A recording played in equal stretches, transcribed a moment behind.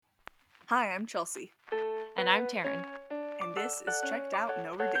Hi, I'm Chelsea, And I'm Taryn. and this is Checked Out and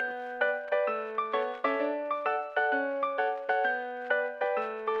Overdue.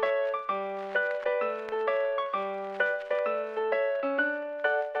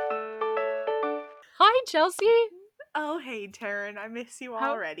 Hi, Chelsea. Oh, hey, Taryn, I miss you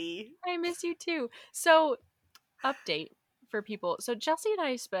How already. I miss you too. So, update for people. So Chelsea and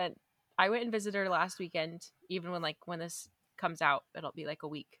I went and visited her last weekend. Even when this comes out, it'll be like a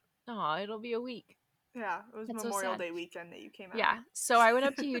week. Oh, it'll be a week. Yeah, it was That's so Memorial sad. Day weekend that you came out. Yeah. So I went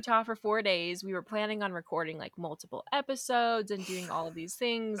up to Utah for 4 days. We were planning on recording like multiple episodes and doing all of these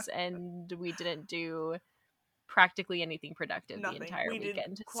things, and we didn't do practically anything productive the Nothing. entire We did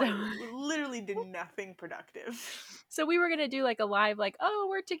weekend. we literally did nothing productive. So we were gonna do like a live, like, oh,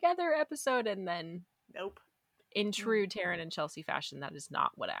 we're together episode, and then Nope. in true Taryn and Chelsea fashion, that is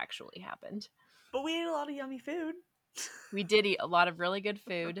not what actually happened. But we ate a lot of yummy food. We did eat a lot of really good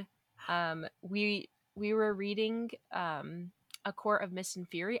food. We were reading A Court of Mist and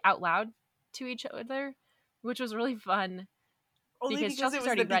Fury out loud to each other, which was really fun Only because because it Chelsea's was the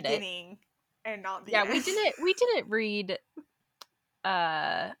already read it. beginning and not the Yeah, end. we didn't read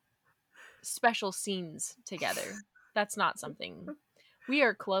special scenes together. That's not something. We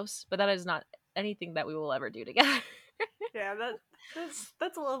are close, but that is not anything that we will ever do together. Yeah,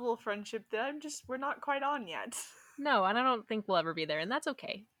 that's a level of friendship that we're not quite on yet. No, and I don't think we'll ever be there, and that's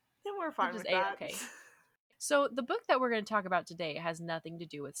okay. And we're We're fine just with that. A-okay. So the book that we're going to talk about today has nothing to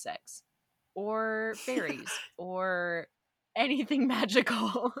do with sex or fairies or anything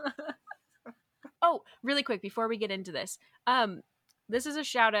magical. Oh, really quick before we get into this. This is a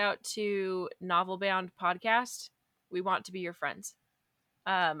shout out to Novel Bound Podcast. We want to be your friends.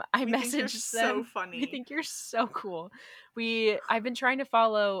 I We think you're messaged so them. funny. We think you're so cool. I've been trying to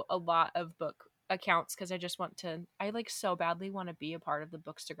follow a lot of book accounts because I like so badly want to be a part of the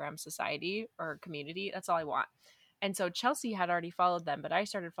Bookstagram society or community. That's all I want. And so Chelsea had already followed them, but I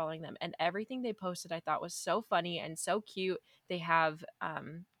started following them, and everything they posted I thought was so funny and so cute. They have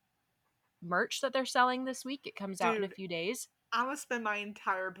merch that they're selling this week. It comes out in a Dude, few days. I'm gonna spend my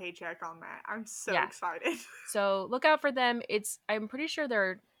entire paycheck on that. I'm so Yeah. excited. So look out for them. I'm pretty sure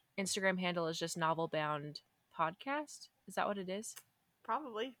their Instagram handle is just Novel Bound Podcast. Is that what it is?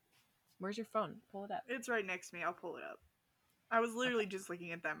 Probably. Where's your phone? Pull it up. It's right next to me. I'll pull it up. I was literally just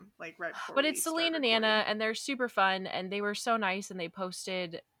looking at them like right before But we it's started Celine and recording. Anna, and they're super fun, and they were so nice, and they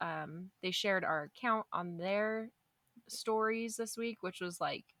posted, they shared our account on their stories this week, which was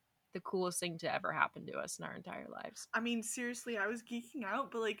like the coolest thing to ever happen to us in our entire lives. I mean, seriously, I was geeking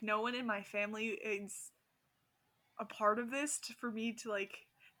out, but like no one in my family is a part of this for me to like.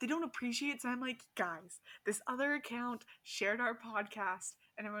 They don't appreciate it, so I'm like, guys, this other account shared our podcast,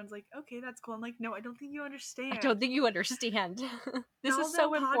 and everyone's like, okay, that's cool. I'm like, no, I don't think you understand. I don't think you understand. This is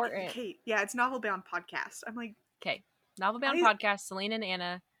so important. Okay, yeah, it's Novel Bound Podcast. I'm like, Okay, Novel Bound Podcast, Celine and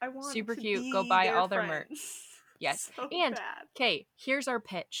Anna, I want super to cute. be Go buy their all their friends. merch. Yes. So And bad. okay, here's our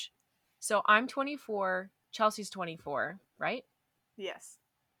pitch. So I'm 24, Chelsea's 24, right? Yes.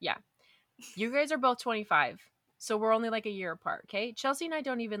 Yeah. You guys are both 25. So we're only like a year apart, okay? Chelsea and I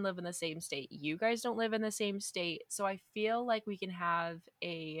don't even live in the same state. You guys don't live in the same state. So I feel like we can have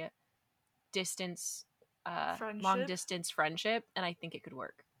a distance long distance friendship, and I think it could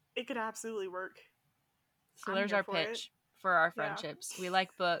work. It could absolutely work. So there's our pitch for our friendships. We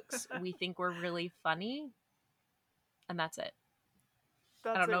like books. We think we're really funny. And that's it.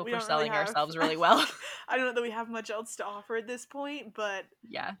 I don't know if we're selling ourselves really well. I don't know that we have much else to offer at this point, but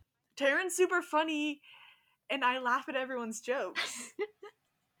yeah. Taryn's super funny, and I laugh at everyone's jokes.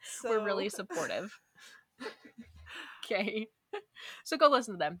 So We're really supportive. Okay. So go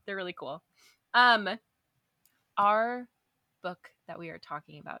listen to them. They're really cool. Our book that we are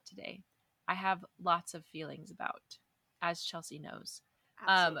talking about today, I have lots of feelings about, as Chelsea knows.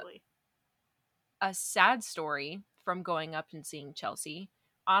 Absolutely. A sad story from going up and seeing Chelsea.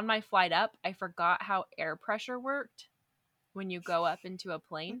 On my flight up, I forgot how air pressure worked when you go up into a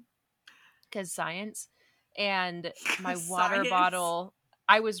plane, because science. And my water bottle,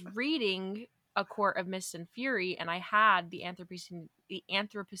 I was reading A Court of Mist and Fury, and I had the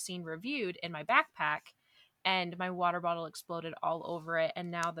Anthropocene reviewed in my backpack, and my water bottle exploded all over it, and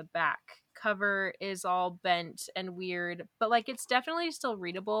now the back cover is all bent and weird, but like it's definitely still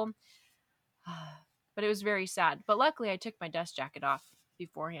readable. But it was very sad. But luckily I took my dust jacket off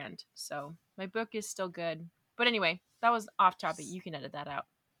beforehand, so my book is still good. But anyway, that was off topic. You can edit that out.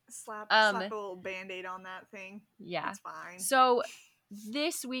 Slap a little band-aid on that thing. Yeah. It's fine. So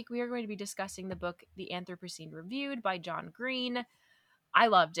this week we are going to be discussing the book The Anthropocene Reviewed by John Green. I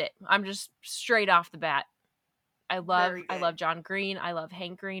loved it. I'm just straight off the bat. Very I good. love John Green. I love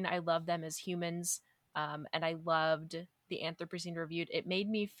Hank Green. I love them as humans. And I loved the Anthropocene Reviewed. It made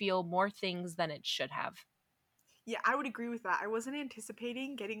me feel more things than it should have. Yeah, I would agree with that. I wasn't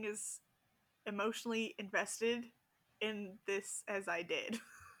anticipating getting as emotionally invested in this as I did.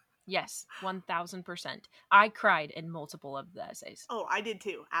 Yes, 1000%. I cried in multiple of the essays. Oh, I did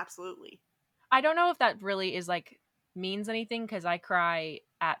too. Absolutely. I don't know if that really is like means anything because I cry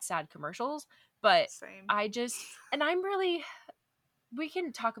at sad commercials, but Same. I just, and I'm really, we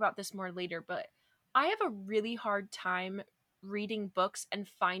can talk about this more later, but I have a really hard time reading books and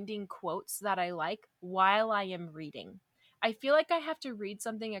finding quotes that I like while I am reading. I feel like I have to read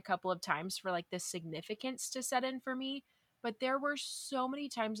something a couple of times for like the significance to set in for me, but there were so many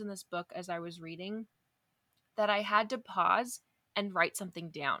times in this book as I was reading that I had to pause and write something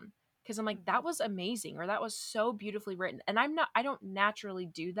down because I'm like, Mhm. that was amazing or that was so beautifully written. And I don't naturally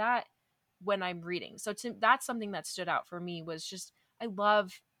do that when I'm reading. So that's something that stood out for me was just, I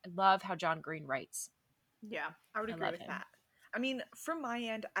love how John Green writes. Yeah, I would I agree love with him. that. I mean, from my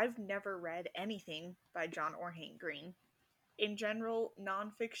end, I've never read anything by John or Hank Green. In general,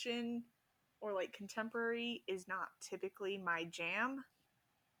 nonfiction or like contemporary is not typically my jam.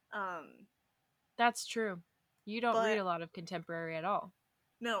 Um, That's true. You don't read but a lot of contemporary at all.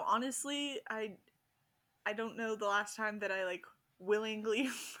 no, honestly, I don't know the last time that I like willingly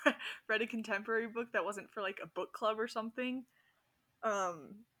read a contemporary book that wasn't for like a book club or something.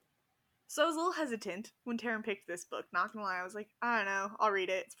 Um, so I was a little hesitant when Taryn picked this book. Not gonna lie, I was like, I don't know, I'll read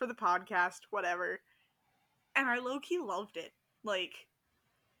it. It's for the podcast, whatever. And I low key loved it. Like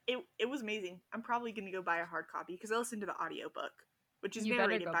it was amazing. I'm probably gonna go buy a hard copy because I listened to the audiobook, which is You better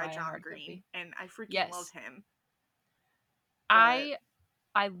narrated go by buy a John hard Green, copy. and I freaking love Yes. him. But I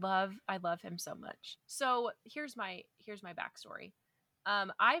I love him so much. So here's my backstory.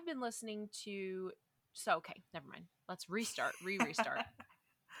 I've been listening to so okay, never mind. Let's restart.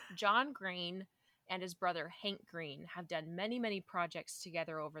 John Green and his brother Hank Green have done many projects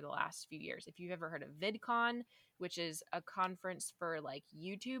together over the last few years. If you've ever heard of VidCon, which is a conference for like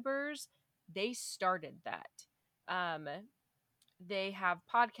YouTubers, they started that. Um, they have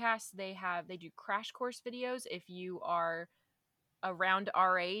podcasts. They do crash course videos. If you are around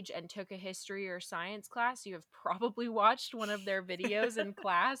our age and took a history or science class, you have probably watched one of their videos in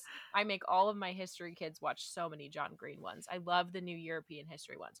class. I make all of my history kids watch so many John Green ones. I love the new European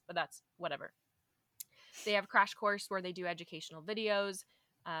history ones, but that's whatever. They have Crash Course where they do educational videos.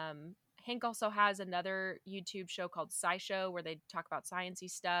 Hank also has another YouTube show called SciShow where they talk about sciencey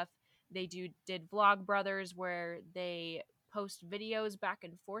stuff. They did Vlog Brothers where they post videos back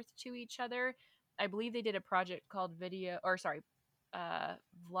and forth to each other. I believe they did a project called uh,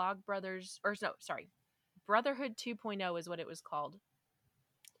 Vlog Brothers, or no, sorry, Brotherhood 2.0 is what it was called.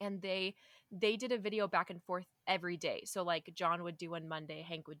 And they did a video back and forth every day. So like John would do on Monday,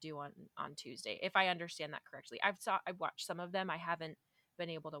 Hank would do on Tuesday, if I understand that correctly. I've watched some of them. I haven't been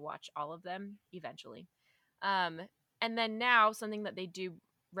able to watch all of them eventually. Um, and then now something that they do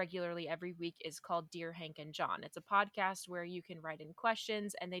regularly every week is called Dear Hank and John. It's a podcast where you can write in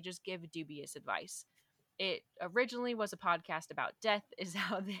questions and they just give dubious advice. It originally was a podcast about death, is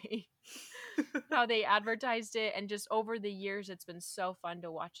how they advertised it, and just over the years it's been so fun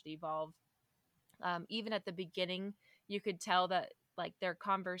to watch it evolve. Even at the beginning you could tell that like their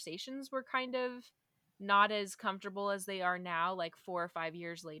conversations were kind of not as comfortable as they are now, like 4 or 5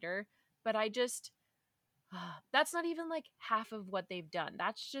 years later. But I just that's not even like half of what they've done.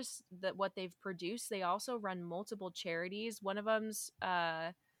 That's just what they've produced. They also run multiple charities. One of them's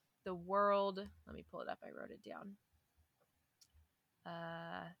the world, let me pull it up, I wrote it down.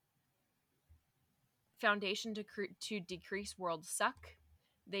 uh Foundation to Decrease World Suck.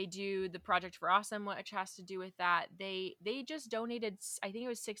 They do the Project for Awesome, which has to do with that. They just donated, I think it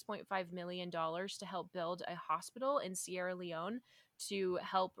was $6.5 million to help build a hospital in Sierra Leone to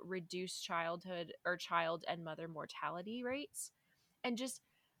help reduce child and mother mortality rates. And just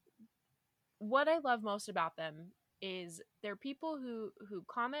what I love most about them is they're people who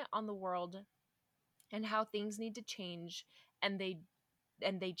comment on the world and how things need to change, and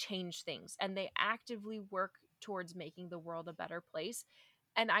they change things and they actively work towards making the world a better place.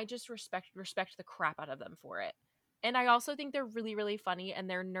 And I just respect the crap out of them for it. And I also think they're really funny, and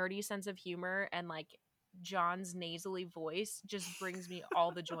their nerdy sense of humor and like John's nasally voice just brings me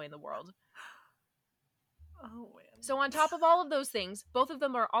all the joy in the world. Oh man. So on top of all of those things, both of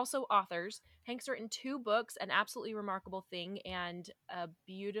them are also authors. Hank's written 2 books, An Absolutely Remarkable Thing and A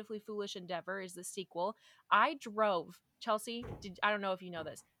Beautifully Foolish Endeavor is the sequel. I drove, Chelsea, I don't know if you know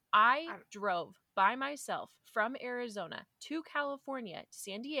this, I drove by myself from Arizona to California to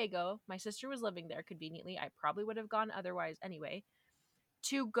San Diego. My sister was living there conveniently. I probably would have gone otherwise anyway,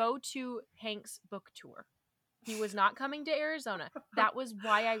 to go to Hank's book tour. He was not coming to Arizona. That was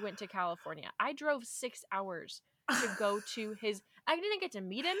why I went to California. I drove 6 hours to go to his. I didn't get to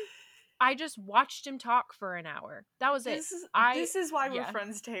meet him. I just watched him talk for an hour. That was it. This is why we're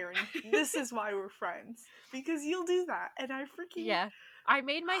friends, Taryn. This is why we're friends. Because you'll do that. And I freaking... Yeah. I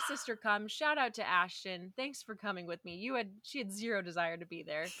made my sister come. Shout out to Ashton. Thanks for coming with me. She had zero desire to be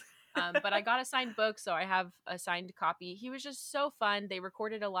there. But I got a signed book, so I have a signed copy. He was just so fun. They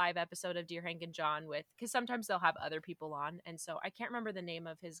recorded a live episode of Dear Hank and John because sometimes they'll have other people on. And so I can't remember the name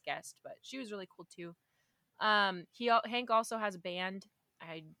of his guest, but she was really cool too. Hank also has a band.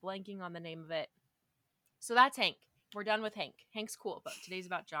 I'm blanking on the name of it. So that's Hank. We're done with Hank. Hank's cool, but today's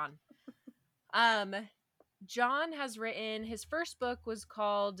about John. John has written, his first book was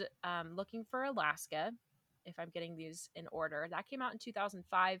called Looking for Alaska, if I'm getting these in order. That came out in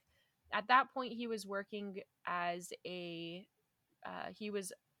 2005. At that point, he was working as he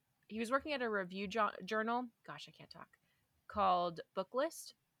was working at a review journal. Gosh, I can't talk. Called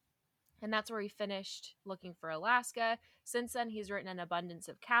Booklist. And that's where he finished Looking for Alaska. Since then, he's written An Abundance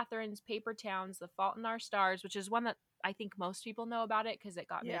of Catherines, Paper Towns, The Fault in Our Stars, which is one that I think most people know about it because it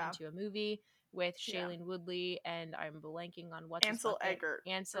got made into a movie with Shailene Woodley, and I'm blanking on what's Ansel Eggert.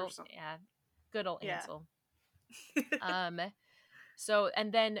 Ansel, yeah, good old Ansel. So,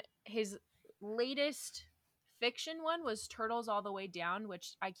 and then his latest fiction one was Turtles All the Way Down,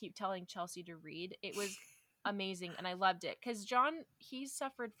 which I keep telling Chelsea to read. It was amazing, and I loved it because John, he's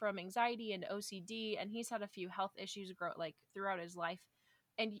suffered from anxiety and OCD, and he's had a few health issues throughout his life,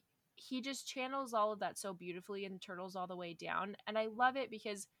 and he just channels all of that so beautifully in Turtles All the Way Down, and I love it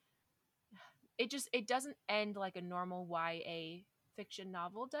because it doesn't end like a normal YA fiction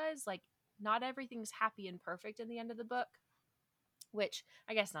novel does. Like, not everything's happy and perfect in the end of the book, which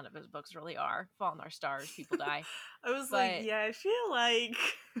I guess none of his books really are. Fault in Our Stars, people die. I was like, yeah, I feel like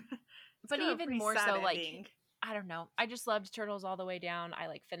but even more so ending. Like, I don't know, I just loved Turtles All the Way Down.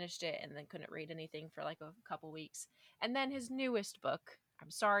 I finished it and then couldn't read anything for a couple weeks. And then his newest book,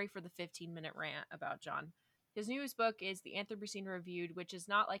 I'm sorry for the 15-minute rant about John. His newest book is The Anthropocene Reviewed, which is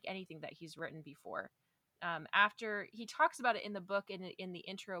not like anything that he's written before. After he talks about it in the book in the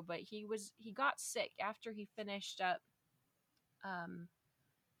intro, but he got sick after he finished up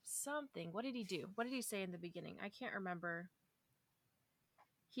something. What did he do? What did he say in the beginning? I can't remember.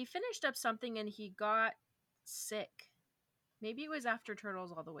 He finished up something and he got sick. Maybe it was after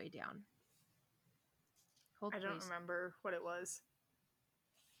Turtles All the Way Down. I don't remember what it was.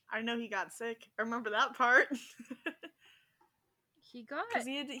 I know he got sick. I remember that part. Because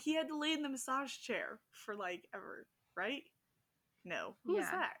he had to lay in the massage chair for ever, right? No. Who was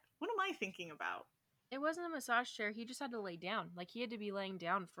that? What am I thinking about? It wasn't a massage chair. He just had to lay down. He had to be laying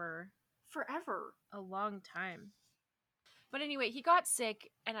down for forever. A long time. But anyway, he got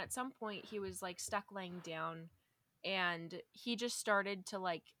sick, and at some point he was stuck laying down, and he just started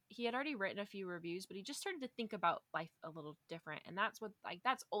to he had already written a few reviews, but he just started to think about life a little different, and that's what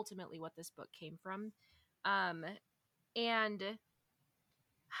that's ultimately what this book came from. And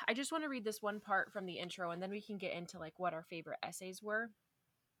I just want to read this one part from the intro, and then we can get into what our favorite essays were.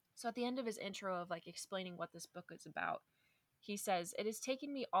 So at the end of his intro of explaining what this book is about, he says, "It has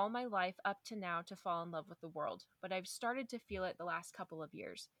taken me all my life up to now to fall in love with the world, but I've started to feel it the last couple of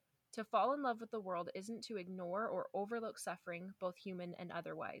years. To fall in love with the world isn't to ignore or overlook suffering, both human and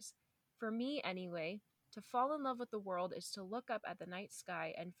otherwise. For me, anyway, to fall in love with the world is to look up at the night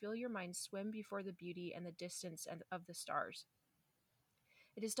sky and feel your mind swim before the beauty and the distance of the stars.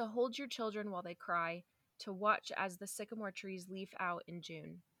 It is to hold your children while they cry, to watch as the sycamore trees leaf out in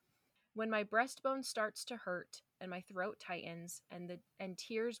June. When my breastbone starts to hurt and my throat tightens and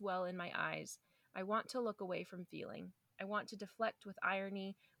tears well in my eyes, I want to look away from feeling. I want to deflect with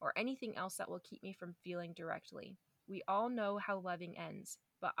irony or anything else that will keep me from feeling directly. We all know how loving ends,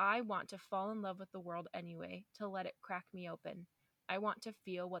 but I want to fall in love with the world anyway, to let it crack me open. I want to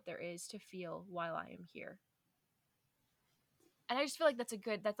feel what there is to feel while I am here." And I just feel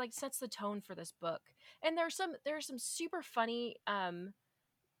that sets the tone for this book. And there are some super funny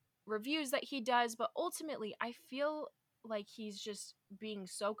reviews that he does, but ultimately I feel like he's just being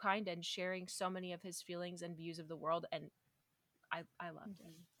so kind and sharing so many of his feelings and views of the world, and I loved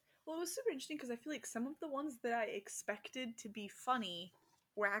it. Well, it was super interesting because I feel like some of the ones that I expected to be funny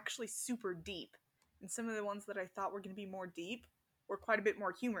were actually super deep, and some of the ones that I thought were going to be more deep were quite a bit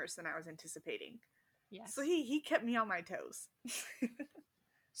more humorous than I was anticipating. Yes. So he kept me on my toes.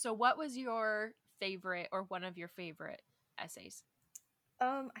 So what was your favorite or one of your favorite essays?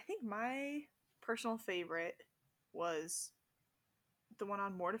 I think my personal favorite was the one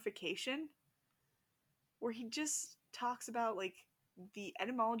on mortification, where he just talks about like the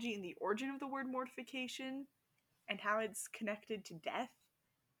etymology and the origin of the word mortification and how it's connected to death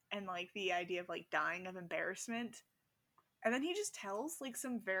and like the idea of like dying of embarrassment. And then he just tells like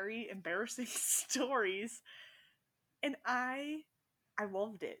some very embarrassing stories, and I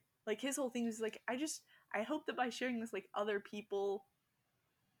loved it. Like his whole thing was like I hope that by sharing this, like other people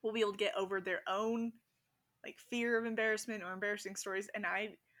will be able to get over their own like fear of embarrassment or embarrassing stories. And I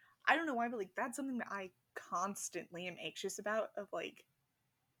don't know why, but like that's something that I constantly am anxious about, of like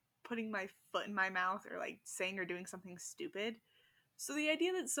putting my foot in my mouth or like saying or doing something stupid. So the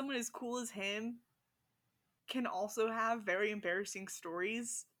idea that someone as cool as him can also have very embarrassing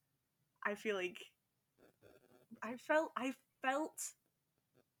stories, I feel like I felt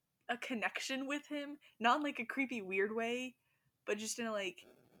a connection with him, not in like a creepy weird way, but just in a like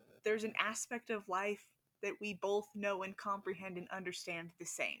there's an aspect of life that we both know and comprehend and understand the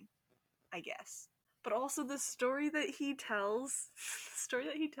same, I guess. But also the story that he tells, the story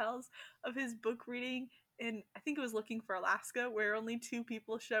that he tells of his book reading in, I think it was Looking for Alaska, where only 2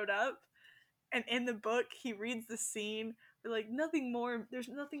 people showed up. And in the book, he reads the scene where like there's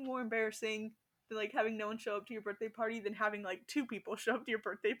nothing more embarrassing than like having no one show up to your birthday party than having like 2 people show up to your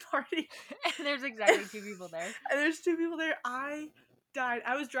birthday party. And there's exactly 2 people there. And there's 2 people there. I died.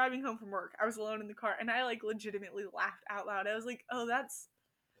 I was driving home from work. I was alone in the car, and I like legitimately laughed out loud. I was like, "Oh, that's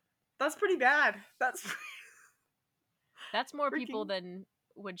pretty bad. That's more people freaking than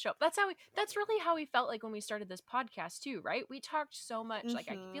would show up. That's really how we felt like when we started this podcast too, right? We talked so much. Like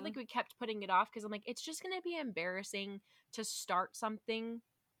I feel like we kept putting it off because I'm like, it's just gonna be embarrassing to start something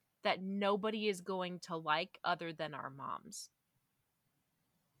that nobody is going to like other than our moms.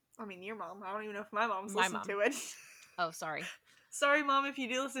 I mean, your mom. I don't even know if my mom's My listened mom. to it. Oh, sorry. Sorry, Mom, if you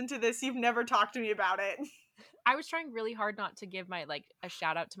do listen to this, you've never talked to me about it. I was trying really hard not to give my like a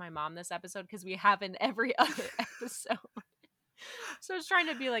shout out to my mom this episode because we have in every other episode. So I was trying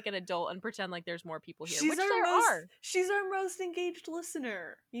to be like an adult and pretend like there's more people here, which there are. She's our most engaged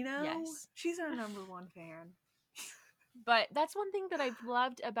listener, you know? Yes. She's our number 1 fan. But that's one thing that I've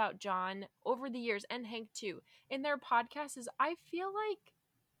loved about John over the years, and Hank too, in their podcasts, is I feel like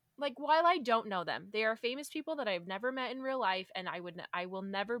while I don't know them, they are famous people that I've never met in real life, and I will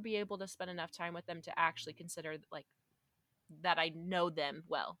never be able to spend enough time with them to actually consider like that I know them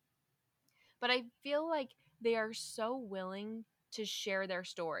well. But I feel like they are so willing to share their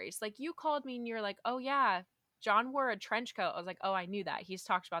stories. Like you called me and you're like, "Oh yeah, John wore a trench coat." I was like, "Oh, I knew that. He's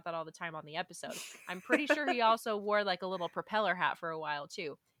talked about that all the time on the episode." I'm pretty sure he also wore like a little propeller hat for a while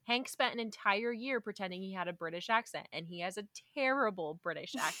too. Hank spent an entire year pretending he had a British accent, and he has a terrible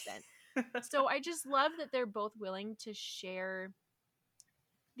British accent. So I just love that they're both willing to share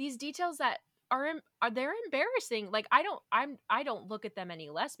these details that are they're embarrassing. Like I don't look at them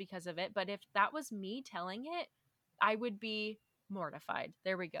any less because of it, but if that was me telling it, I would be mortified.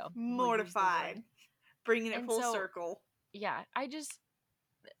 There we go. We'll use the word. Mortified. Bringing it And full so, circle. yeah,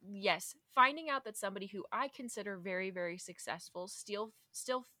 yes, finding out that somebody who I consider very very successful still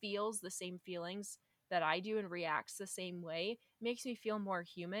feels the same feelings that I do and reacts the same way makes me feel more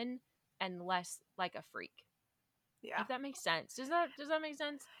human and less like a freak. Yeah. If that makes sense. Does that make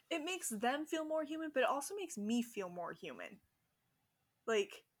sense? It makes them feel more human, but it also makes me feel more human.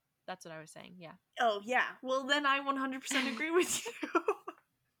 Like, That's what I was saying. Yeah. oh yeah. Well, then I 100% agree with you.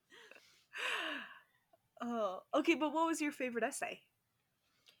 Oh, okay, but what was your favorite essay?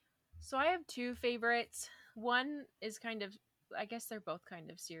 So I have 2 favorites. One is kind of, I guess they're both kind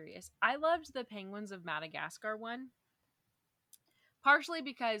of serious. I loved the Penguins of Madagascar one, partially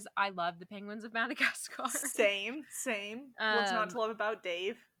because I love the Penguins of Madagascar. Same. What's not to love about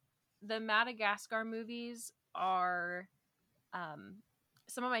Dave? The Madagascar movies are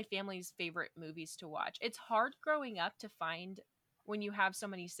some of my family's favorite movies to watch. It's hard growing up to find, when you have so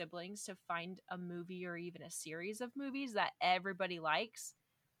many siblings, to find a movie or even a series of movies that everybody likes.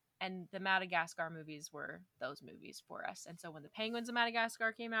 And the Madagascar movies were those movies for us. And so when the Penguins of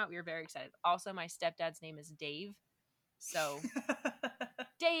Madagascar came out, we were very excited. Also, my stepdad's name is Dave. So,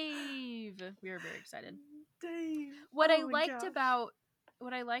 Dave! We were very excited. Dave. What I liked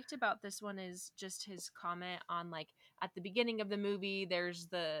about this one is just his comment on, like, at the beginning of the movie, there's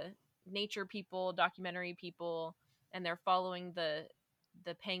the nature people, documentary people, and they're following the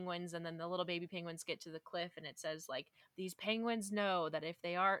penguins, and then the little baby penguins get to the cliff, and it says like, these penguins know that if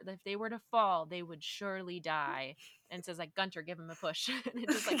they were to fall, they would surely die. And it says like, Gunter, give him a push. And it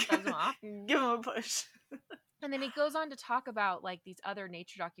just like throws him off. Give him a push. And then he goes on to talk about like these other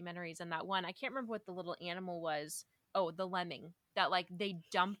nature documentaries, and that one, I can't remember what the little animal was, the lemming that like they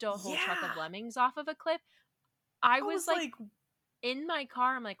dumped a whole truck of Yeah. lemmings off of a cliff. I I was was like like, in my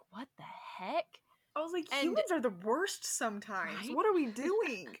car, I'm like, what the heck? And humans are the worst sometimes. right? What are we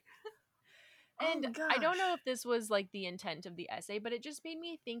doing? Oh And my I don't know gosh. if this was like the intent of the essay, but it just made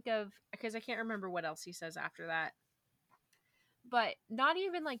me think of, because I can't remember what else he says after that. But not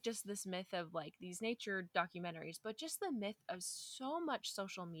even like just this myth of like these nature documentaries, but just the myth of so much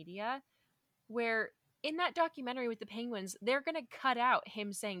social media where in that documentary with the penguins, they're going to cut out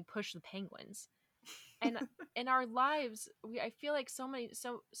him saying push the penguins. And in our lives, I feel like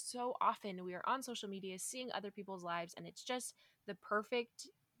so often we are on social media seeing other people's lives and it's just the perfect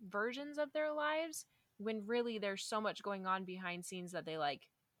versions of their lives when really there's so much going on behind scenes that they like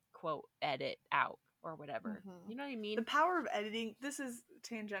quote edit out or whatever. Mhm. You know what I The mean? power of editing, this is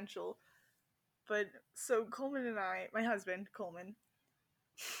tangential, but so Coleman and I, my husband, Coleman,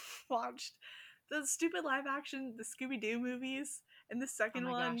 watched the stupid live action, the Scooby Doo movies, and the Oh second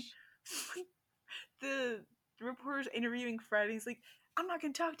my one, gosh. the reporter's interviewing Fred, and he's like, I'm not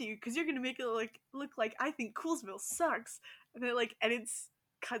gonna talk to you because you're gonna make it look like I think Coolsville sucks. And then like edits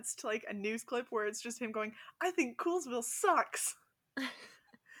cuts to like a news clip where it's just him going, I think Coolsville sucks.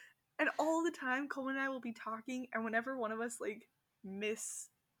 And all the time Coleman and I will be talking, and whenever one of us like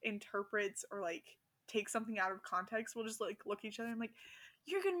misinterprets or like takes something out of context, we'll just like look at each other and I'm like,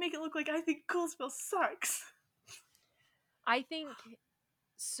 you're gonna make it look like I think Coolsville sucks. I think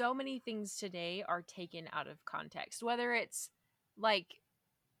so many things today are taken out of context, whether it's like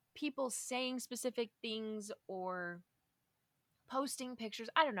people saying specific things or posting pictures.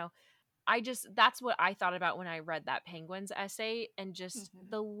 I don't know. That's what I thought about when I read that Penguins essay and just Mm-hmm.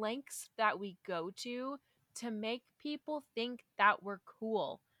 the lengths that we go to make people think that we're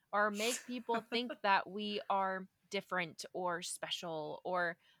cool or make people think that we are different or special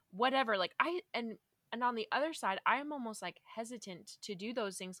or whatever. Like and on the other side, I'm almost like hesitant to do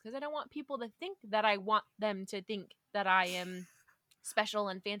those things because I don't want people to think that I want them to think that I am special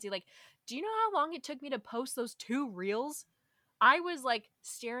and fancy. Like, do you know how long it took me to post those 2 reels? I was like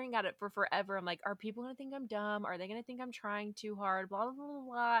staring at it for forever. I'm like, are people gonna think I'm dumb? Are they gonna think I'm trying too hard? Blah blah blah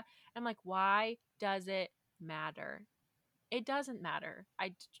blah. I'm like, why does it matter? It doesn't matter.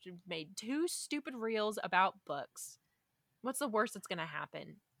 Made 2 stupid reels about books. What's the worst that's gonna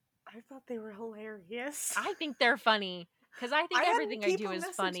happen? I thought they were hilarious. I think they're funny because I think everything I do is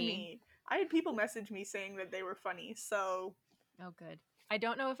funny. I had people message me saying that they were funny, so Oh, good. I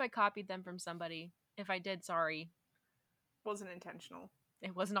don't know if I copied them from somebody. If I did, sorry. wasn't intentional.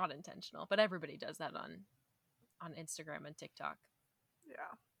 It was not intentional, but everybody does that on Instagram and TikTok. Yeah.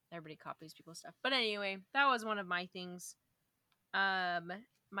 Everybody copies people's stuff. But anyway, that was one of my things.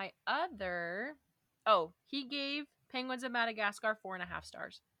 My other, he gave Penguins of Madagascar 4.5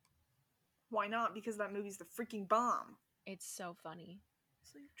 stars. Why not? Because that movie's the freaking bomb. It's so funny.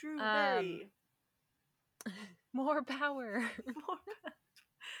 It's like Drew Um, Barry. More power. More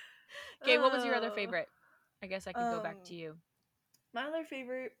Okay, what was your other favorite? I guess I could go back to Um, you. My other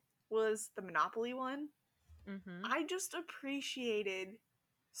favorite was the Monopoly one. Mm-hmm. I just appreciated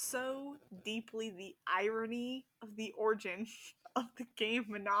so deeply the irony of the origin of the game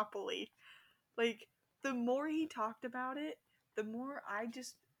Monopoly. Like, the more he talked about it, the more I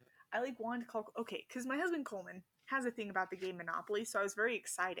like wanted to call, okay, because my husband Coleman has a thing about the game Monopoly, so I was very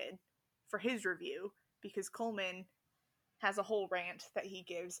excited for his review because Coleman has a whole rant that he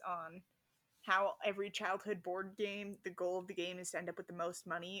gives on how every childhood board game, the goal of the game is to end up with the most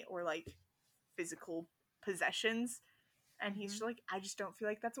money or like physical possessions. And he's Mm-hmm. just like, I just don't feel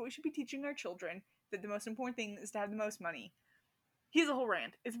like that's what we should be teaching our children. That the most important thing is to have the most money. He has a whole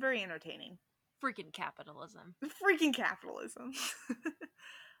rant. It's very entertaining. Freaking capitalism. Freaking capitalism.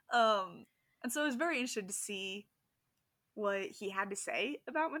 um, and so I was very interested to see what he had to say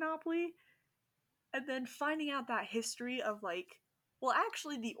about Monopoly. And then finding out that history of like, well,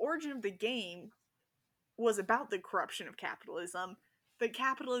 actually, the origin of the game was about the corruption of capitalism. But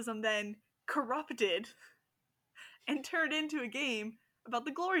capitalism then corrupted and turned into a game about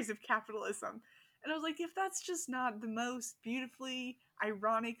the glories of capitalism. And I was like, if that's just not the most beautifully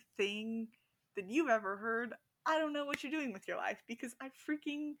ironic thing that you've ever heard, I don't know what you're doing with your life because I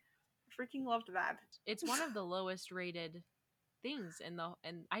freaking loved that. It's one of the lowest rated things in the,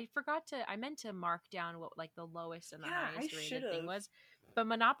 and I meant to mark down what like the lowest and the Yeah, I highest should rated thing have. was, but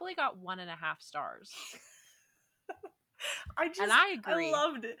Monopoly got 1.5 stars. And I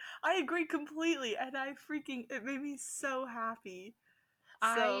loved it. I agree completely, and it made me so happy. So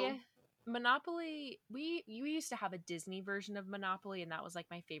I Monopoly, we used to have a Disney version of Monopoly, and that was like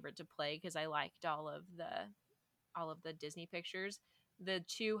my favorite to play because I liked all of the Disney pictures. The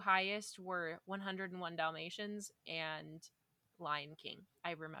two highest were 101 Dalmatians and Lion King.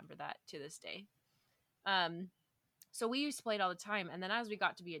 I remember that to this day. So we used to play it all the time. And then as we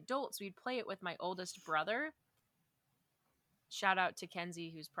got to be adults, we'd play it with my oldest brother. Shout out to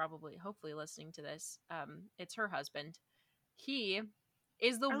Kenzie, who's probably, hopefully listening to this. It's her husband. He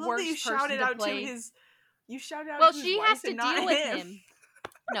is the I love that worst you person shouted to out play. to his. You shouted out Well, to his she wife has to and not deal with him. him.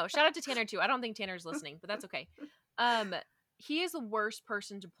 No, shout out to Tanner too. I don't think Tanner's listening, but that's okay. He is the worst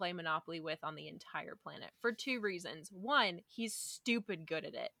person to play Monopoly with on the entire planet for two reasons. One, he's stupid good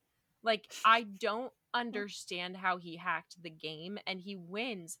at it. Like, I don't understand how he hacked the game, and he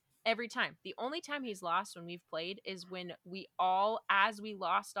wins every time. The only time he's lost when we've played is when as we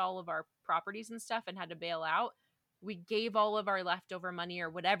lost all of our properties and stuff and had to bail out, we gave all of our leftover money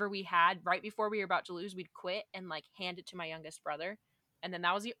or whatever we had right before we were about to lose. We'd quit and like hand it to my youngest brother. And then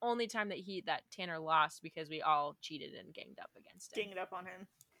that was the only time that Tanner lost because we all cheated and ganged up against him. Ganged up on him.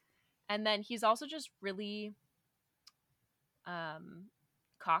 And then he's also just really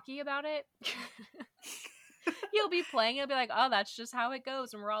cocky about it. He'll be playing, he'll be like, "Oh, that's just how it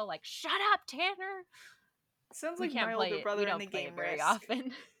goes," and we're all like, "Shut up, Tanner." Sounds We like can't my play older it. brother We in don't the play game it very Risk.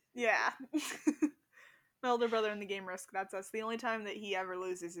 often. Yeah. My older brother in the game Risk, that's us. The only time that he ever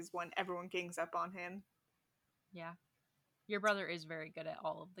loses is when everyone gangs up on him. Yeah. Your brother is very good at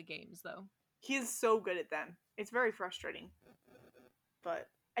all of the games, though. He is so good at them. It's very frustrating. But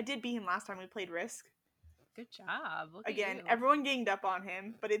I did beat him last time we played Risk. Good job. Look Again, at you. everyone ganged up on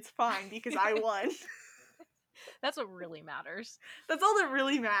him, but it's fine because I won. That's what really matters. That's all that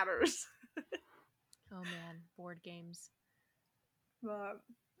really matters. Oh man, board games. But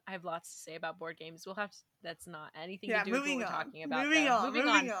I have lots to say about board games. That's not anything yeah, to do with what moving we're on. talking about. Moving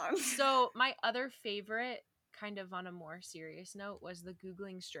Moving on. So my other favorite, kind of on a more serious note, was the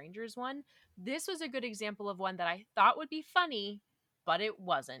Googling Strangers one. This was a good example of one that I thought would be funny, but it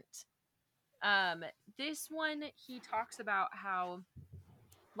wasn't. This one, he talks about how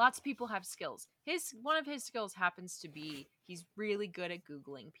lots of people have skills. One of his skills happens to be he's really good at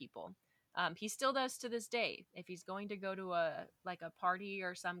Googling people. He still does to this day. If he's going to go to a party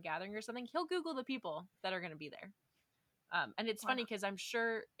or some gathering or something, he'll Google the people that are going to be there. And it's funny because I'm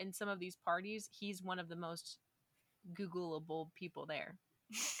sure in some of these parties, he's one of the most Googleable people there.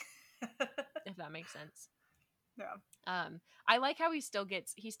 If that makes sense. Yeah. I like how he still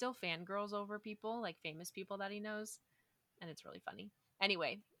fangirls over people, like famous people that he knows. And it's really funny.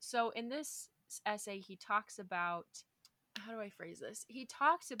 Anyway, so in this essay, he talks about, how do I phrase this? He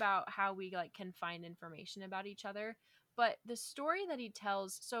talks about how we like can find information about each other, but the story that he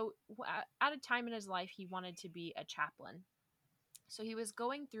tells, so at a time in his life, he wanted to be a chaplain. So he was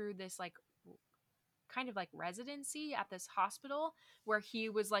going through this like kind of like residency at this hospital where he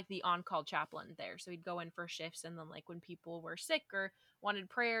was like the on-call chaplain there. So he'd go in for shifts, and then like when people were sick or wanted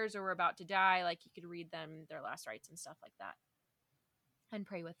prayers or were about to die, like he could read them their last rites and stuff like that and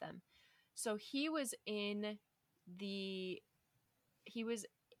pray with them. So he was in the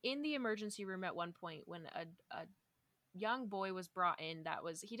emergency room at one point when a young boy was brought in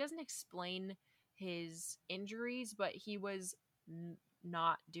he doesn't explain his injuries, but he was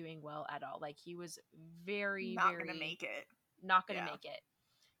not doing well at all. Like he was very not gonna make it. Not gonna make it.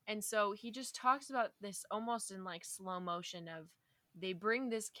 And so he just talks about this almost in like slow motion of, they bring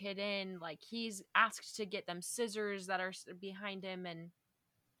this kid in, like he's asked to get them scissors that are behind him, and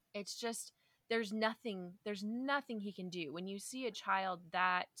it's just there's nothing he can do. When you see a child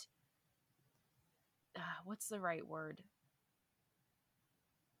that what's the right word?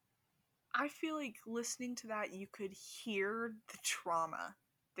 I feel like listening to that, you could hear the trauma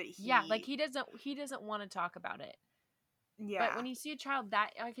that he... Yeah, like he doesn't want to talk about it. Yeah. But when you see a child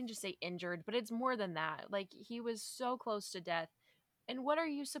that, I can just say injured, but it's more than that. Like he was so close to death. And what are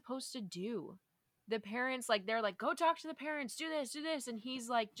you supposed to do? The parents, like, they're like, go talk to the parents, do this. And he's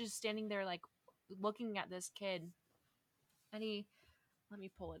like just standing there like looking at this kid. And let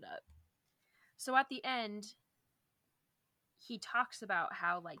me pull it up. So at the end, he talks about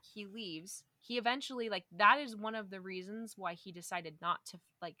how like he leaves. He eventually, like, that is one of the reasons why he decided not to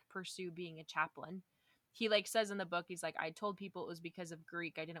like pursue being a chaplain. He like says in the book, he's like, I told people it was because of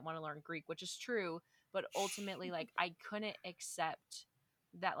Greek. I didn't want to learn Greek, which is true. But ultimately, like, I couldn't accept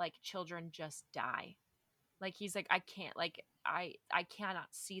that like children just die. Like he's like, I can't, like, I cannot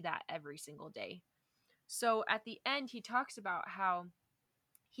see that every single day. So at the end, he talks about how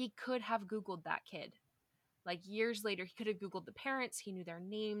he could have Googled that kid. Like years later, he could have Googled the parents. He knew their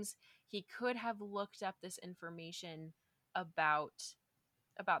names. He could have looked up this information about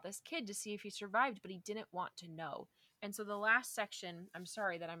this kid to see if he survived, but he didn't want to know. And so the last section, I'm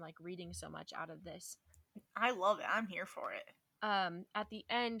sorry that I'm like reading so much out of this. I love it. I'm here for it. At the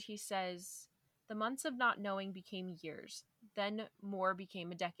end, he says, "The months of not knowing became years. Then more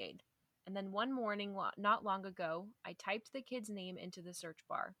became a decade. And then one morning, not long ago, I typed the kid's name into the search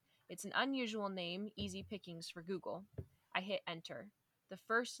bar. It's an unusual name, easy pickings for Google. I hit enter. The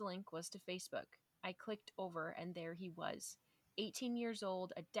first link was to Facebook. I clicked over, and there he was. 18 years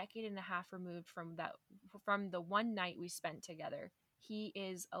old, a decade and a half removed from the one night we spent together. He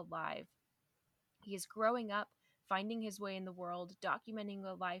is alive. He is growing up, finding his way in the world, documenting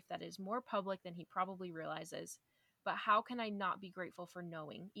a life that is more public than he probably realizes. But how can I not be grateful for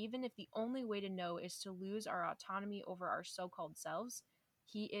knowing, even if the only way to know is to lose our autonomy over our so called selves?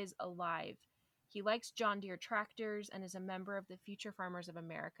 He is alive. He likes John Deere tractors and is a member of the Future Farmers of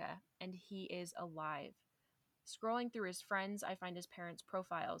America, and he is alive. Scrolling through his friends, I find his parents'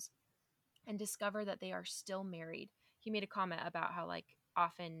 profiles and discover that they are still married. He made a comment about how, like,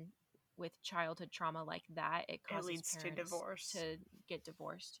 often with childhood trauma like that, it It causes leads to parents divorce. to get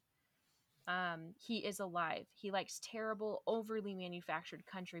divorced. He is alive. He likes terrible, overly manufactured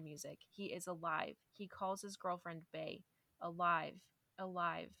country music. He is alive. He calls his girlfriend Bae. Alive,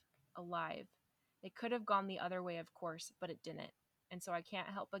 alive, alive. It could have gone the other way, of course, but it didn't. And so I can't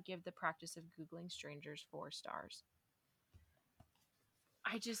help but give the practice of Googling strangers 4 stars.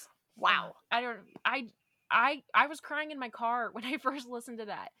 I just Wow. I was crying in my car when I first listened to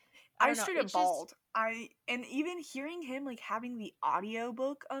that. I I don't know. straight up bawled. And even hearing him, like, having the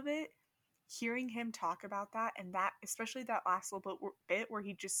audiobook of it, hearing him talk about that, and that, especially that last little bit where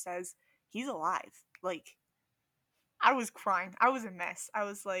he just says he's alive. Like, I was crying. I was a mess. I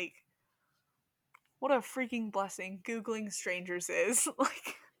was like, what a freaking blessing Googling strangers is.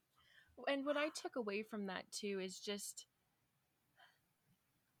 Like, And what I took away from that too is just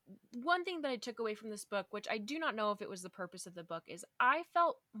one thing that I took away from this book, which I do not know if it was the purpose of the book, is I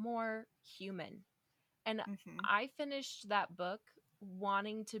felt more human. And mm-hmm. I finished that book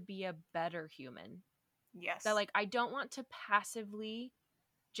wanting to be a better human. Yes. That, like, I don't want to passively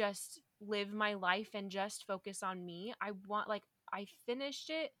just live my life and just focus on me. I finished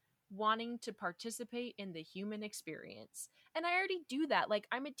it wanting to participate in the human experience. And I already do that. Like,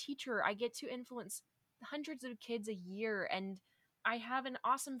 I'm a teacher. I get to influence hundreds of kids a year, and I have an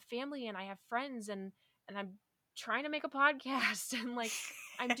awesome family, and I have friends, and I'm trying to make a podcast and, like,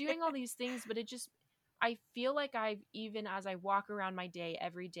 I'm doing all these things, but I feel like even as I walk around my day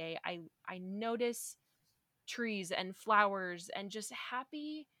every day, I notice trees and flowers and just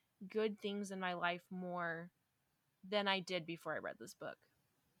happy, good things in my life more than I did before I read this book.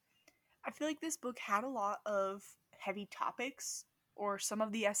 I feel like this book had a lot of heavy topics, or some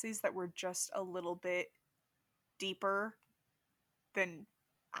of the essays that were just a little bit deeper than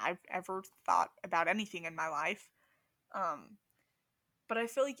I've ever thought about anything in my life. But I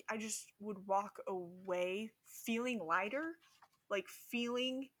feel like I just would walk away feeling lighter, like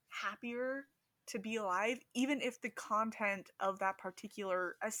feeling happier to be alive, even if the content of that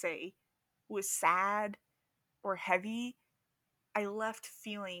particular essay was sad or heavy. I left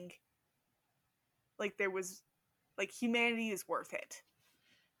feeling like there was, like, humanity is worth it.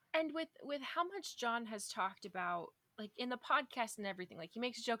 And with how much John has talked about, like, in the podcast and everything, like, he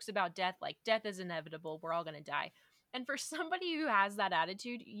makes jokes about death, like, death is inevitable, we're all gonna die. And for somebody who has that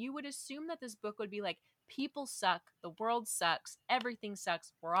attitude, you would assume that this book would be like, people suck, the world sucks, everything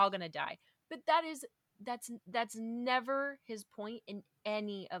sucks, we're all gonna die. But that's never his point in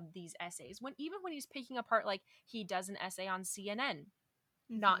any of these essays. Even when he's picking apart, like, he does an essay on CNN,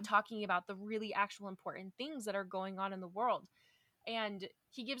 not talking about the really actual important things that are going on in the world, and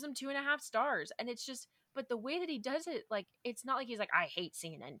he gives them 2.5 stars, and it's just, but the way that he does it, like, it's not like he's like, I hate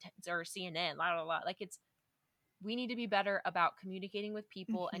CNN, blah blah blah. Like, it's, we need to be better about communicating with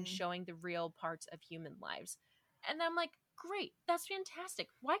people and showing the real parts of human lives. And I'm like, great, that's fantastic.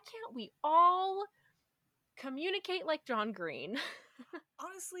 Why can't we all communicate like John Green?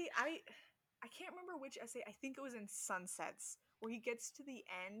 Honestly, I can't remember which essay. I think it was in Sunsets, where he gets to the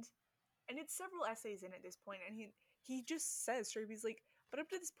end, and it's several essays in at this point, and he just says straight, he's like, but up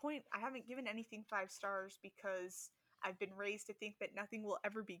to this point, I haven't given anything 5 stars because I've been raised to think that nothing will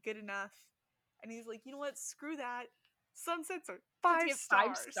ever be good enough. And he's like, you know what? Screw that. Sunsets are Let's 5 give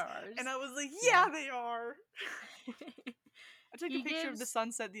stars. 5 stars. And I was like, yeah, they are. I took He a picture of the gives-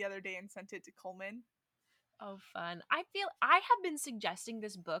 sunset the other day and sent it to Coleman. Oh, fun. I feel I have been suggesting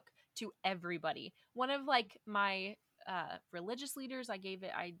this book to everybody. One of, like, my religious leaders, I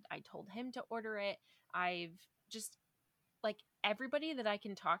told him to order it. I've just, like, everybody that I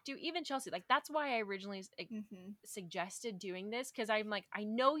can talk to, even Chelsea, like that's why I originally suggested doing this, because I'm like, I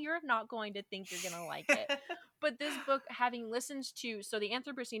know you're not going to think you're gonna like it, but this book, having listened to, so the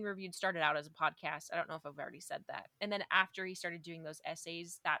Anthropocene Reviewed started out as a podcast. I don't know if I've already said that, and then after he started doing those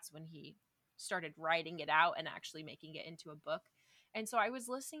essays, that's when he started writing it out and actually making it into a book. And so I was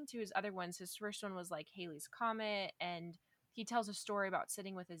listening to his other ones. His first one was like Halley's Comet, and he tells a story about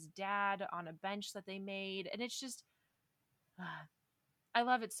sitting with his dad on a bench that they made, and it's just I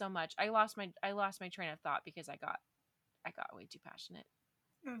love it so much. I lost my train of thought because I got way too passionate.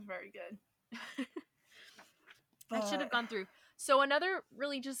 It was very good. I should have gone through. So another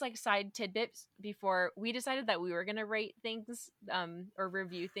really just like side tidbits before we decided that we were gonna rate things or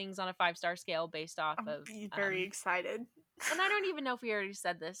review things on a 5-star scale based off of very excited. And I don't even know if we already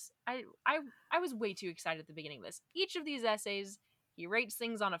said this. I was way too excited at the beginning of this. Each of these essays, he rates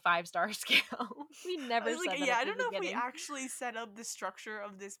things on a 5-star scale. We never said that. Yeah, I don't know if we actually set up the structure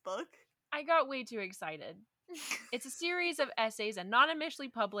of this book. I got way too excited. It's a series of essays anonymously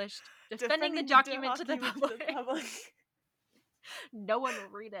published, defending the document to the public. No one will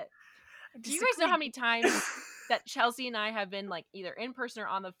read it. Do you guys know how many times that Chelsea and I have been like either in person or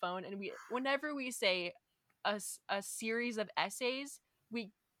on the phone, and whenever we say a series of essays, we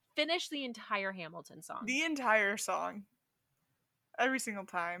finish the entire Hamilton song. The entire song. Every single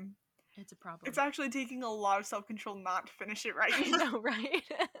time. It's a problem. It's actually taking a lot of self-control not to finish it right. I know, right?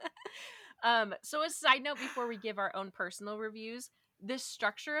 So a side note before we give our own personal reviews, the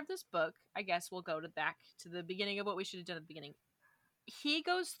structure of this book, I guess we'll go back to the beginning of what we should have done at the beginning. He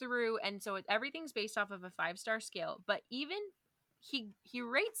goes through, and so everything's based off of a 5-star scale, but even he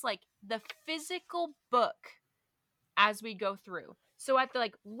rates like the physical book as we go through. So at the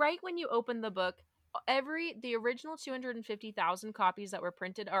like right when you open the book, the original 250,000 copies that were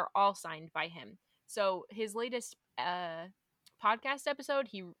printed are all signed by him. So his latest podcast episode,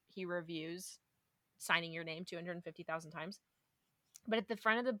 he reviews signing your name 250,000 times. But at the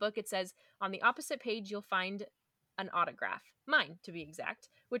front of the book, it says, on the opposite page, you'll find an autograph, mine to be exact,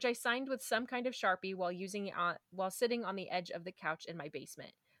 which I signed with some kind of Sharpie while sitting on the edge of the couch in my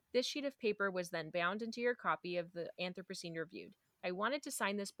basement. This sheet of paper was then bound into your copy of the Anthropocene Reviewed. I wanted to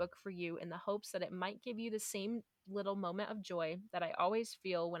sign this book for you in the hopes that it might give you the same little moment of joy that I always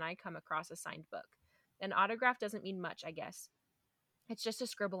feel when I come across a signed book. An autograph doesn't mean much, I guess. It's just a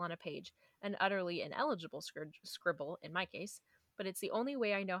scribble on a page, an utterly ineligible scribble in my case, but it's the only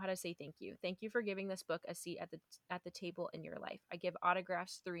way I know how to say thank you. Thank you for giving this book a seat at the table in your life. I give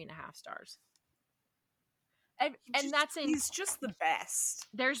autographs 3.5 stars. And that's in. He's just the best.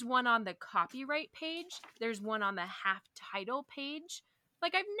 There's one on the copyright page. There's one on the half title page.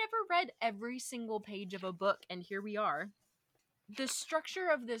 Like, I've never read every single page of a book, and here we are. The structure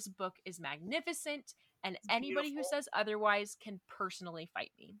of this book is magnificent, and anybody who says otherwise can personally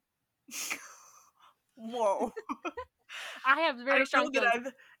fight me. Whoa. I have very strong feelings. I don't know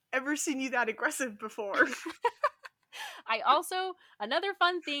that I've ever seen you that aggressive before. I also, another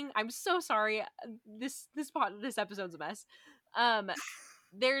fun thing, I'm so sorry, this episode's a mess.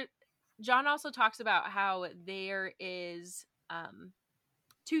 John also talks about how there is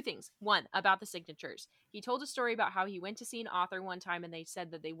 2 things. One, about the signatures. He told a story about how he went to see an author one time and they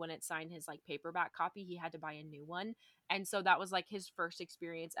said that they wouldn't sign his like paperback copy. He had to buy a new one. And so that was like his first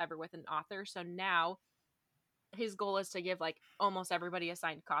experience ever with an author. So now his goal is to give like almost everybody a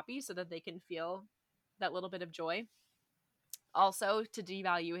signed copy so that they can feel that little bit of joy. Also, to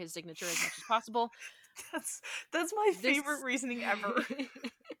devalue his signature as much as possible. That's my favorite reasoning ever.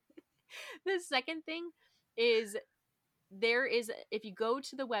 The second thing is if you go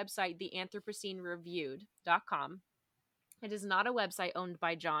to the website, theanthropocenereviewed.com, it is not a website owned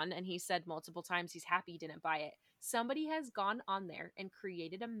by John, and he said multiple times he's happy he didn't buy it. Somebody has gone on there and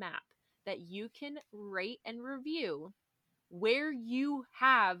created a map that you can rate and review where you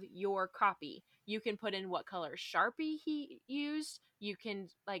have your copy. You can put in what color Sharpie he used. You can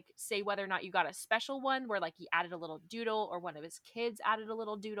like say whether or not you got a special one where like he added a little doodle or one of his kids added a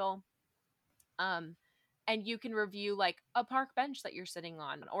little doodle. And you can review like a park bench that you're sitting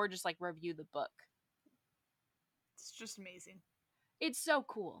on or just like review the book. It's just amazing. It's so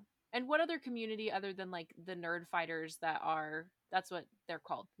cool. And what other community other than like the nerd fighters that's what they're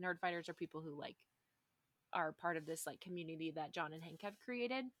called. Nerd fighters are people who like are part of this like community that John and Hank have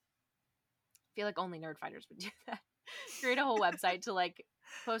created. I feel like only nerd fighters would do that. Create a whole website to like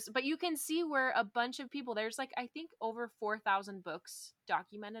post, but you can see where a bunch of people, there's like I think over 4,000 books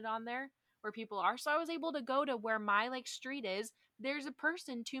documented on there where people are. So I was able to go to where my like street is. There's a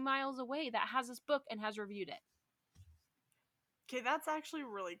person 2 miles away that has this book and has reviewed it. Okay, that's actually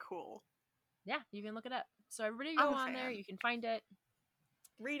really cool. Yeah, you can look it up. So everybody I'm go a on there. fan. You can find it.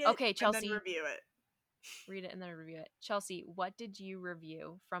 Read it Okay, and then Chelsea. review it. Read it and then review it. Chelsea, what did you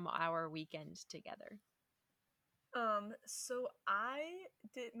review from our weekend together? So I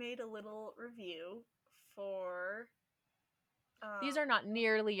made a little review for. These are not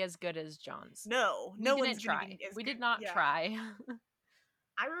nearly as good as John's. No We one's didn't gonna try. be as We good. did not Yeah. try.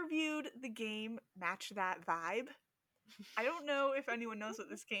 I reviewed the game Match That Vibe. I don't know if anyone knows what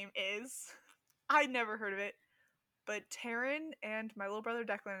this game is. I'd never heard of it. But Taryn and my little brother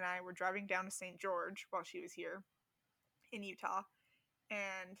Declan and I were driving down to St. George while she was here in Utah.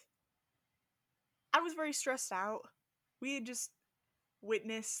 And I was very stressed out. We had just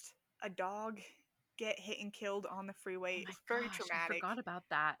witnessed a dog get hit and killed on the freeway. Oh It my was very gosh, I traumatic. forgot about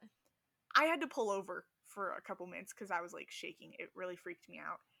that. I had to pull over for a couple minutes because I was like shaking. It really freaked me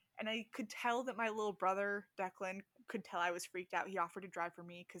out. And I could tell that my little brother, Declan, could tell I was freaked out. He offered to drive for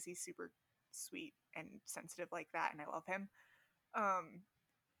me because he's super sweet and sensitive like that, and I love him.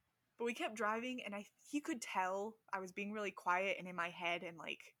 But we kept driving, and he could tell I was being really quiet and in my head and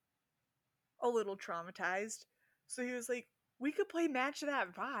like a little traumatized. So he was like, "We could play Match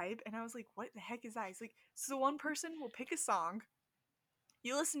That Vibe," and I was like, "What the heck is that?" He's like, "So one person will pick a song,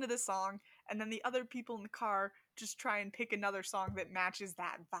 you listen to this song, and then the other people in the car just try and pick another song that matches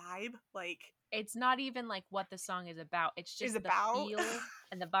that vibe." Like, It's not even like what the song is about. It's is just the about. feel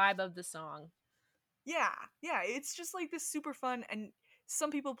and the vibe of the song. Yeah, it's just like this super fun, and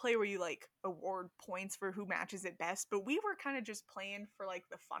some people play where you like award points for who matches it best, but we were kind of just playing for like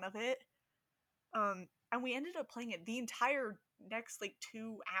the fun of it. And we ended up playing it the entire next like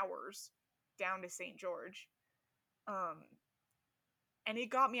 2 hours down to St. George. And it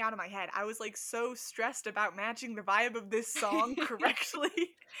got me out of my head. I was like so stressed about matching the vibe of this song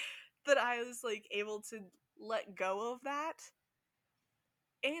correctly that I was like able to let go of that.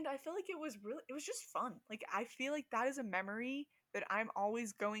 And I feel like it was just fun. Like, I feel like that is a memory that I'm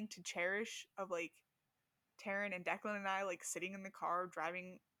always going to cherish, of like Taryn and Declan and I like sitting in the car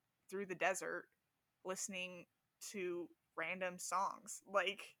driving through the desert listening to random songs.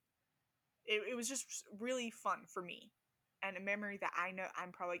 Like, it was just really fun for me, and a memory that I know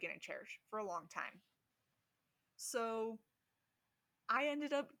I'm probably going to cherish for a long time. So I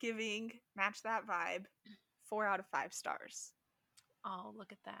ended up giving Match That Vibe 4 out of 5 stars. Oh,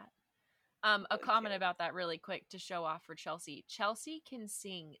 look at that. A Thank comment you. about that really quick to show off for Chelsea. Chelsea can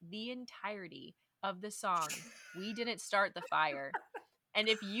sing the entirety of the song "We Didn't Start the Fire." And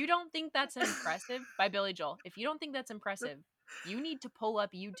if you don't think that's impressive, by Billy Joel, if you don't think that's impressive, you need to pull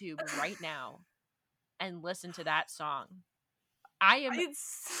up YouTube right now and listen to that song. I am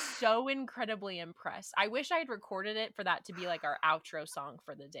so incredibly impressed. I wish I had recorded it for that to be like our outro song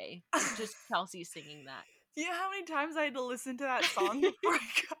for the day. Just Chelsea singing that. Do you know how many times I had to listen to that song before I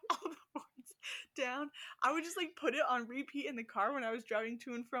got all the words down? I would just like put it on repeat in the car when I was driving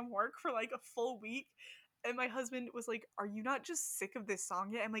to and from work for like a full week. And my husband was like, "Are you not just sick of this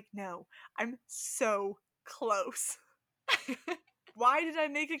song yet?" I'm like, "No, I'm so close." Why did I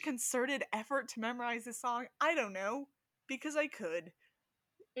make a concerted effort to memorize this song? I don't know. Because I could.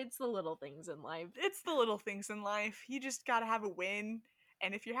 It's the little things in life. It's the little things in life. You just gotta have a win.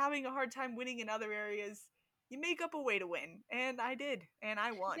 And if you're having a hard time winning in other areas, you make up a way to win. And I did. And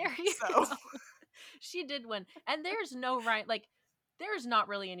I won. There you So go. She did win. And there's no rhyme. Like, there's not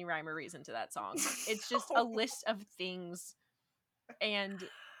really any rhyme or reason to that song. It's just a list of things. And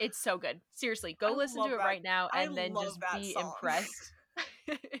it's so good. Seriously, go I listen to love it that. right now I and then love just that be song. impressed.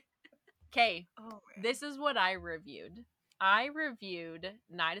 Okay, Oh man. this is what I reviewed. I reviewed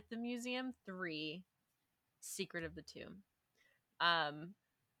Night at the Museum 3, Secret of the Tomb.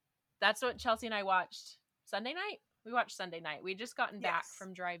 That's what Chelsea and I watched Sunday night. We watched Sunday night. We just gotten back Yes.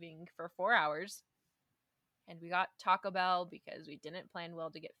 from driving for 4 hours. And we got Taco Bell because we didn't plan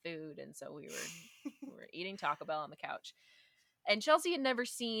well to get food, and so we were eating Taco Bell on the couch. And Chelsea had never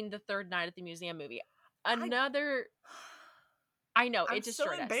seen the third Night at the Museum movie. I know, I'm it so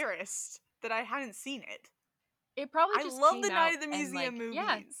destroyed us. embarrassed that I hadn't seen it. It probably I just love came the out Night at the and Museum like,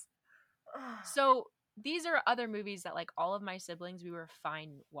 yeah. movies. So these are other movies that like all of my siblings, we were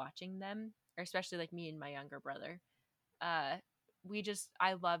fine watching them, or especially like me and my younger brother. I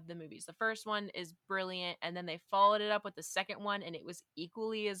love the movies. The first one is brilliant, and then they followed it up with the second one, and it was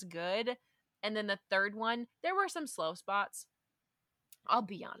equally as good. And then the third one, there were some slow spots. I'll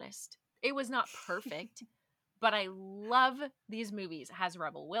be honest. It was not perfect, but I love these movies. It has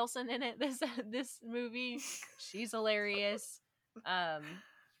Rebel Wilson in it, this movie. She's hilarious.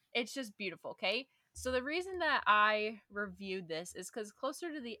 It's just beautiful, okay? So the reason that I reviewed this is because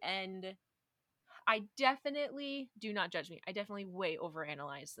closer to the end, I definitely, do not judge me, I definitely way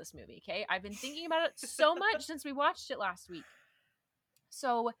overanalyzed this movie, okay? I've been thinking about it so much since we watched it last week.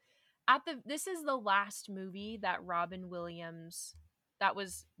 So this is the last movie that Robin Williams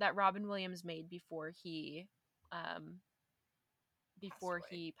made um before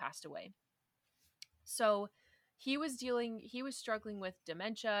he passed away. So he was struggling with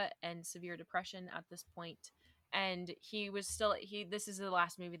dementia and severe depression at this point, and this is the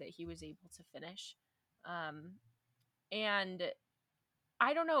last movie that he was able to finish. And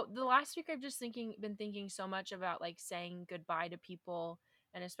I don't know, the last week I've just been thinking so much about like saying goodbye to people,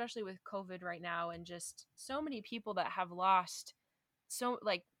 and especially with COVID right now, and just so many people that have lost so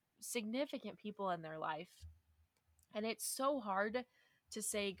like significant people in their life. And it's so hard to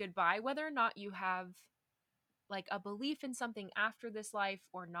say goodbye, whether or not you have like a belief in something after this life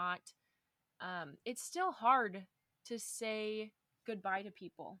or not. It's still hard to say goodbye to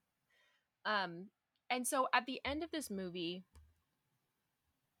people. And so at the end of this movie,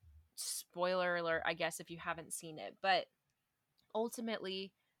 spoiler alert, I guess, if you haven't seen it, but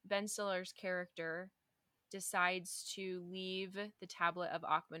ultimately Ben Stiller's character decides to leave the tablet of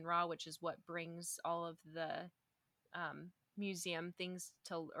Akhman-Ra, which is what brings all of the museum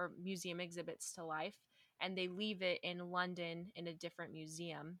exhibits to life, and they leave it in London in a different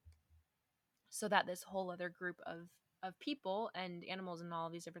museum, so that this whole other group of people and animals and all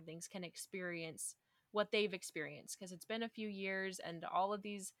of these different things can experience what they've experienced, because it's been a few years and all of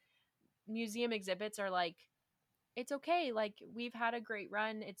these museum exhibits are like, it's okay, like we've had a great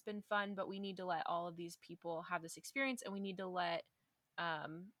run, it's been fun, but we need to let all of these people have this experience, and we need to let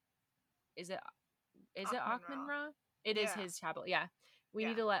is it Akhman-Ra? It is his tablet, yeah. We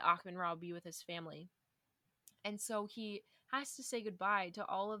need to let Akhman-Ra be with his family. And so he has to say goodbye to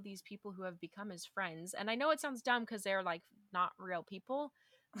all of these people who have become his friends. And I know it sounds dumb because they're like not real people,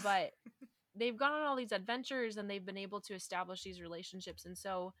 but they've gone on all these adventures and they've been able to establish these relationships. And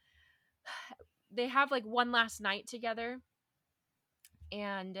so they have like one last night together,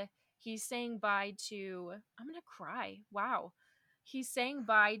 and he's saying bye to, I'm gonna cry, wow, he's saying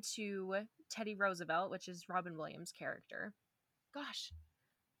bye to Teddy Roosevelt, which is Robin Williams' character. Gosh,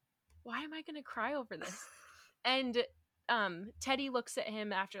 why am I gonna cry over this? And Teddy looks at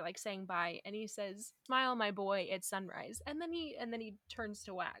him after like saying bye, and he says, "Smile, my boy, it's sunrise." And then he turns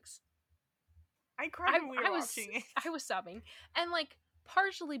to Wax. I cried when we were watching it. I was sobbing, and like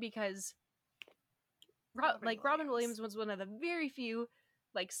partially because Robin Williams was one of the very few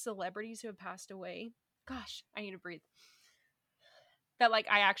like celebrities who have passed away. Gosh, I need to breathe. That like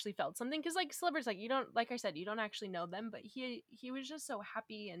I actually felt something, because like celebrities, like you don't, like I said, you don't actually know them, but he was just so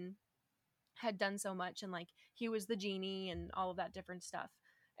happy and had done so much, and like he was the genie and all of that different stuff.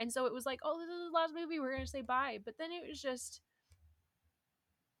 And so it was like, oh, this is the last movie, we're gonna say bye. But then it was just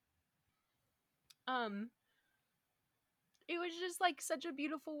it was just like such a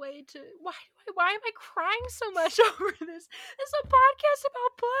beautiful way to, why am I crying so much over this? This is a podcast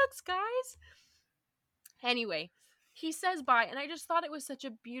about books, guys. Anyway, he says bye, and I just thought it was such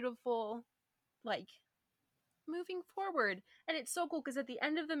a beautiful like moving forward. And it's so cool because at the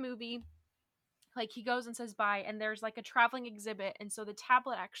end of the movie, like he goes and says bye, and there's like a traveling exhibit, and so the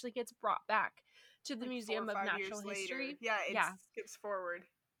tablet actually gets brought back to the like Museum of Natural History. Yeah, skips forward.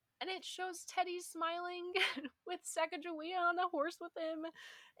 And it shows Teddy smiling with Sacagawea on the horse with him.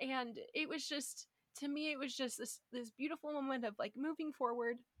 And it was just, to me, it was just this beautiful moment of like moving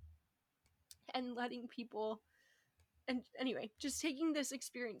forward and letting people, and anyway, just taking this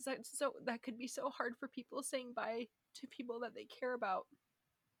experience that could be so hard for people, saying bye to people that they care about,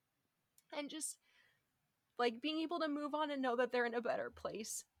 and just like being able to move on and know that they're in a better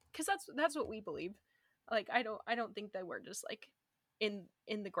place, because that's what we believe. Like I don't think that we're just like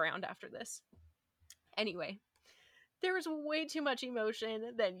in the ground after this. Anyway, there was way too much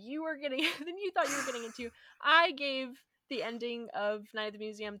emotion than you were getting than you thought you were getting into. I gave the ending of Night at the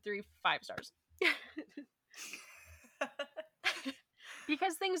Museum 5 stars.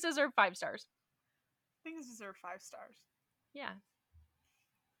 Because things deserve 5 stars. Things deserve 5 stars. Yeah.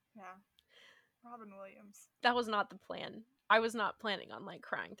 Robin Williams. That was not the plan. I was not planning on like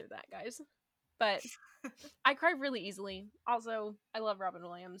crying through that, guys. But I cried really easily. Also, I love Robin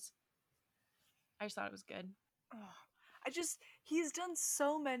Williams. I just thought it was good. He's done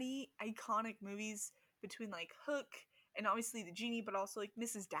so many iconic movies, between like Hook and obviously The Genie, but also like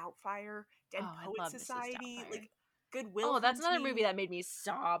Mrs. Doubtfire, Dead Poet Society, like Good Will. Oh, that's another movie that made me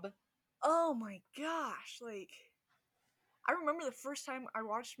sob. Oh my gosh, like I remember the first time I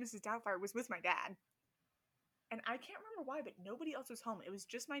watched Mrs. Doubtfire was with my dad. And I can't remember why, but nobody else was home. It was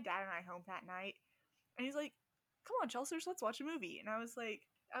just my dad and I home that night. And he's like, "Come on, Chelsea, let's watch a movie." And I was like,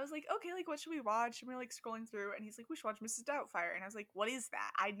 I was like, okay, like what should we watch? And we are like scrolling through, and he's like, we should watch Mrs. Doubtfire. And I was like, what is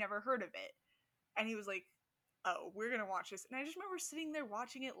that? I'd never heard of it. And he was like, oh, we're gonna watch this. And I just remember sitting there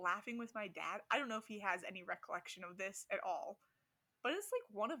watching it, laughing with my dad. I don't know if he has any recollection of this at all, but it's like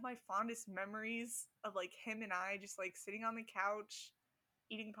one of my fondest memories of like him and I just like sitting on the couch,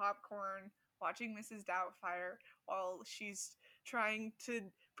 eating popcorn, watching Mrs. Doubtfire while she's trying to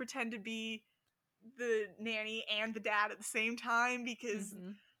pretend to be the nanny and the dad at the same time because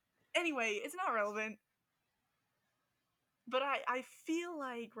Mm-hmm. anyway, it's not relevant. But I feel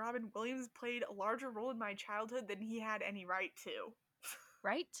like Robin Williams played a larger role in my childhood than he had any right to.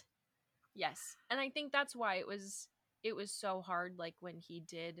 Right? Yes. And I think that's why it was so hard, like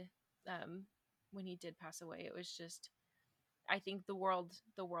um when he did pass away. It was just, I think the world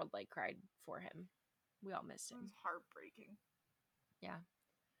like cried for him. We all missed It was him. heartbreaking. Yeah.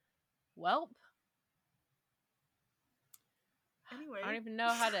 Welp, I don't Anyway, even know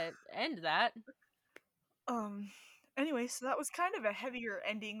how to end that. um anyway, so that was kind of a heavier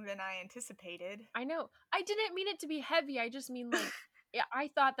ending than I anticipated. I know. I didn't mean it to be heavy. I just mean like, yeah, I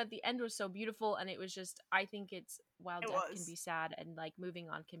thought that the end was so beautiful, and it was just, I think it's, while It death can be was. sad and like moving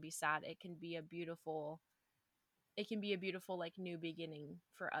on can be sad, it can be a beautiful, like new beginning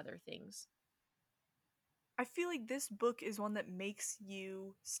for other things. I feel like this book is one that makes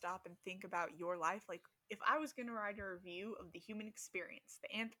you stop and think about your life. Like, if I was going to write a review of the human experience,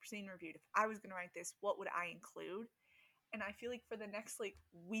 the Anthropocene Reviewed, if I was going to write this, what would I include? And I feel like for the next like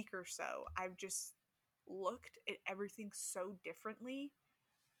week or so, I've just looked at everything so differently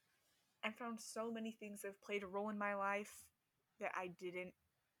and found so many things that have played a role in my life that I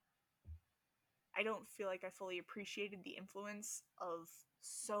don't feel like I fully appreciated the influence of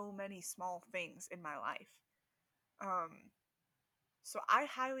so many small things in my life. Um, so I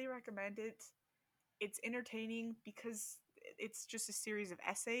highly recommend it. It's entertaining because it's just a series of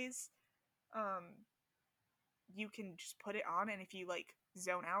essays. Um, you can just put it on, and if you like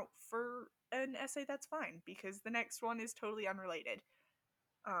zone out for an essay, that's fine because the next one is totally unrelated.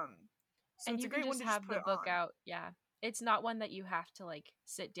 So And it's a you can great one just to just have put the book on. out. Yeah. It's not one that you have to like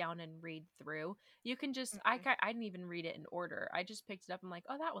sit down and read through. You can just, Mm-mm. I didn't even read it in order. I just picked it up and like,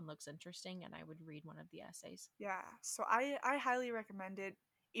 oh, that one looks interesting, and I would read one of the essays. Yeah, so I highly recommend it.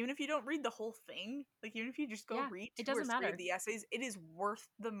 Even if you don't read the whole thing, like even if you just go Yeah, read it two or doesn't three of matter. the essays, it is worth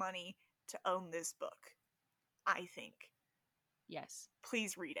the money to own this book. I think. Yes.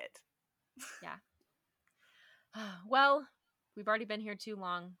 Please read it. Yeah. Well, we've already been here too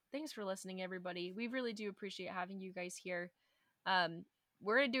long. Thanks for listening, everybody. We really do appreciate having you guys here. Um,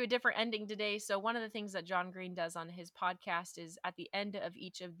 we're going to do a different ending today. So, one of the things that John Green does on his podcast is at the end of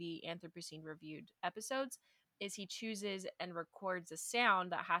each of the Anthropocene Reviewed episodes, is he chooses and records a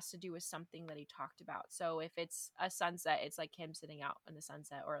sound that has to do with something that he talked about. So, if it's a sunset, it's like him sitting out in the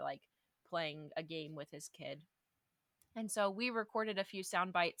sunset or like playing a game with his kid. And so we recorded a few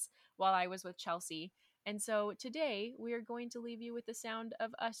sound bites while I was with Chelsea. And so today we are going to leave you with the sound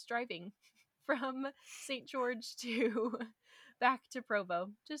of us driving from St. George to back to Provo,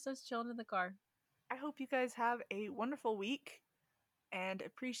 just us chilling in the car. I hope you guys have a wonderful week and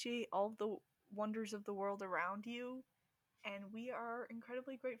appreciate all the wonders of the world around you. And we are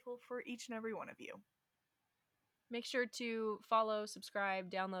incredibly grateful for each and every one of you. Make sure to follow, subscribe,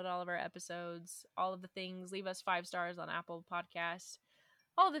 download all of our episodes, all of the things. Leave us 5 stars on Apple Podcast.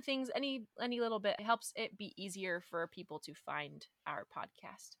 All the things, any little bit helps it be easier for people to find our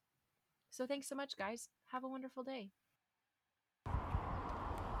podcast. So thanks so much, guys. Have a wonderful day.